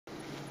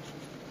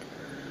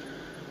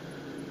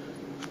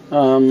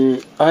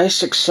I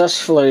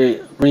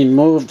successfully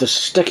removed the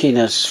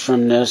stickiness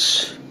from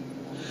this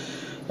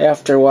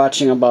after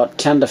watching about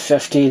 10 to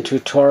 15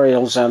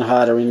 tutorials on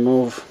how to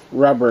remove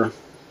rubber,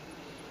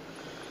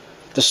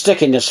 the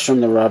stickiness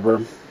from the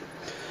rubber.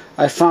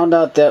 I found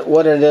out that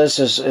what it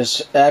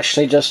is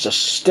actually just a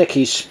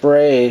sticky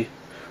spray,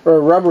 or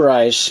a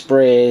rubberized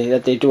spray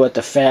that they do at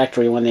the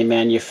factory when they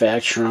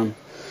manufacture them.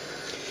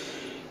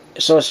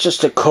 So it's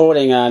just a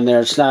coating on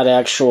there, it's not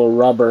actual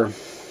rubber,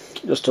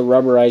 just a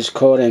rubberized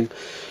coating.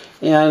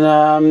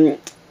 And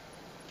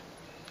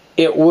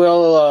it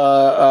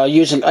will,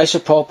 using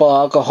isopropyl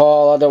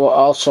alcohol,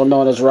 also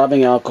known as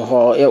rubbing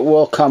alcohol, it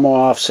will come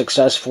off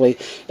successfully.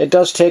 It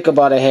does take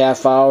about a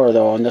half hour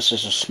though, and this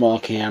is a small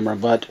camera,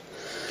 but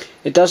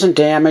it doesn't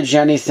damage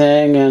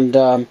anything. And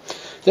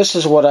this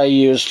is what I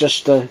use,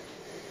 just the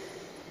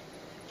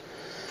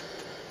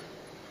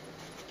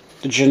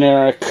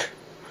generic.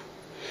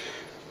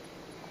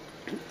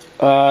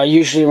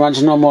 Usually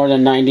runs no more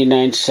than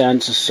 99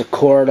 cents. It's a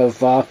quart of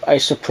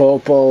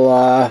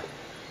isopropyl.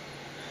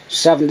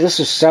 This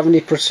is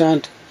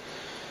 70%.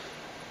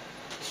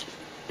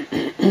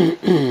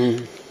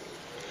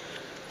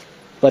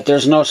 But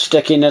there's no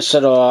stickiness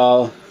at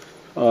all.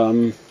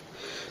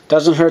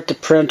 Doesn't hurt the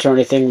print or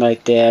anything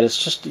like that. It's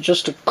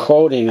just a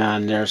coating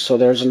on there. So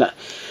there's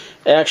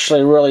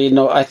actually really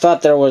no. I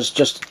thought there was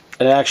just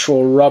an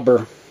actual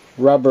rubber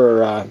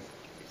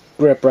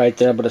grip right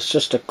there, but it's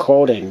just a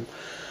coating.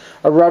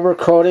 A rubber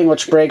coating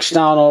which breaks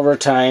down over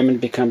time and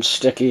becomes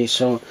sticky.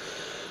 So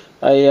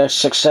I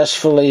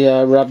successfully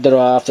rubbed it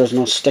off. There's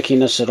no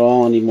stickiness at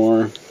all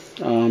anymore.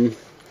 And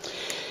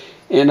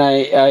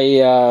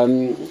I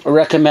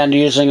recommend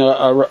using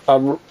a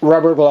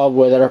rubber glove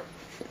with it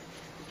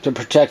to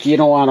protect. You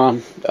don't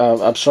want to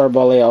absorb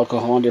all the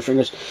alcohol into your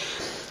fingers.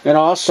 And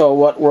also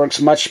what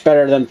works much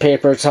better than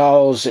paper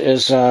towels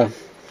is a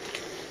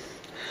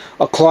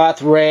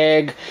cloth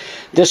rag.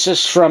 This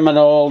is from an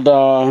old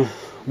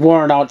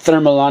worn out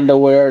thermal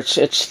underwear.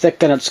 It's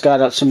thick and it's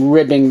got some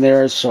ribbing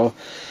there, so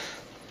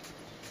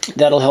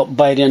that'll help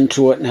bite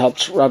into it and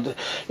helps rub it.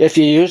 If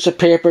you use a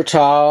paper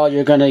towel,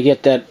 you're going to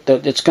get that,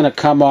 it's going to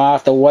come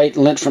off. The white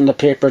lint from the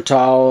paper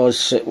towel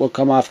it will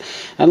come off,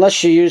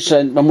 unless you use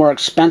a more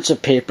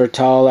expensive paper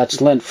towel that's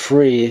lint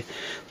free.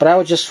 But I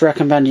would just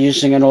recommend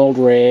using an old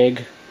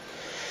rag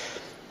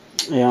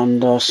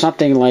and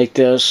something like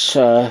this.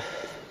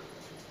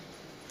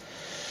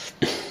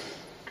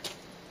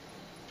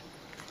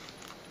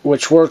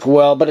 Which worked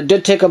well, but it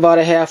did take about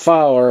a half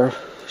hour.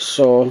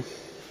 So,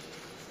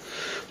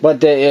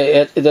 but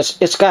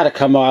it's got to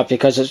come off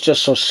because it's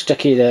just so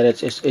sticky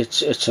that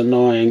it's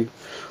annoying.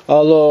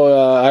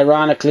 Although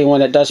ironically,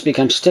 when it does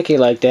become sticky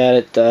like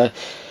that,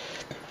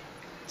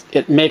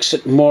 it makes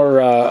it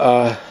more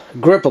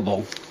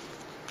grippable.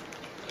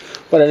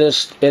 But it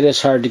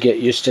is hard to get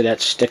used to that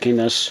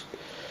stickiness.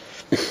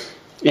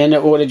 And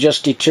it would have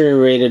just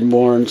deteriorated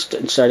more and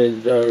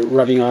started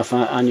rubbing off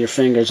on your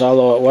fingers,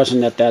 although it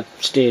wasn't at that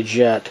stage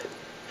yet.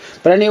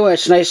 But anyway,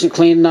 it's nice and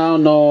clean now.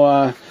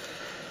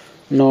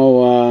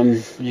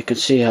 You can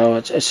see how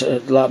it's a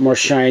lot more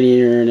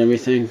shinier and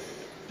everything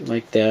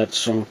like that.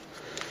 So,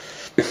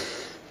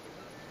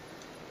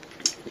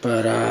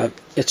 but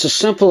it's as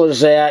simple as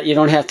that. You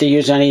don't have to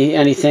use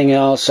anything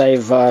else.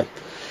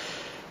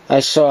 I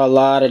saw a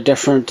lot of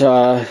different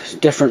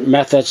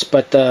methods,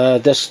 but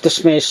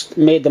this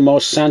made the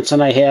most sense,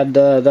 and I had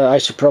the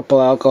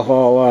isopropyl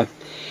alcohol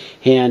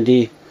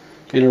handy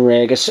in a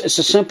rag. It's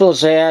as simple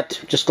as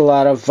that. Just a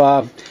lot of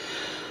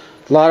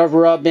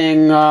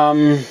rubbing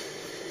to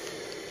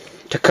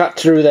cut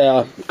through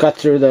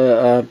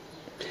the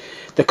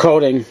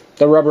coating,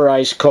 the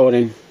rubberized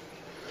coating.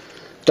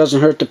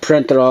 Doesn't hurt the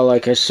print at all.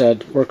 Like I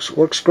said,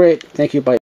 works great. Thank you. Bye.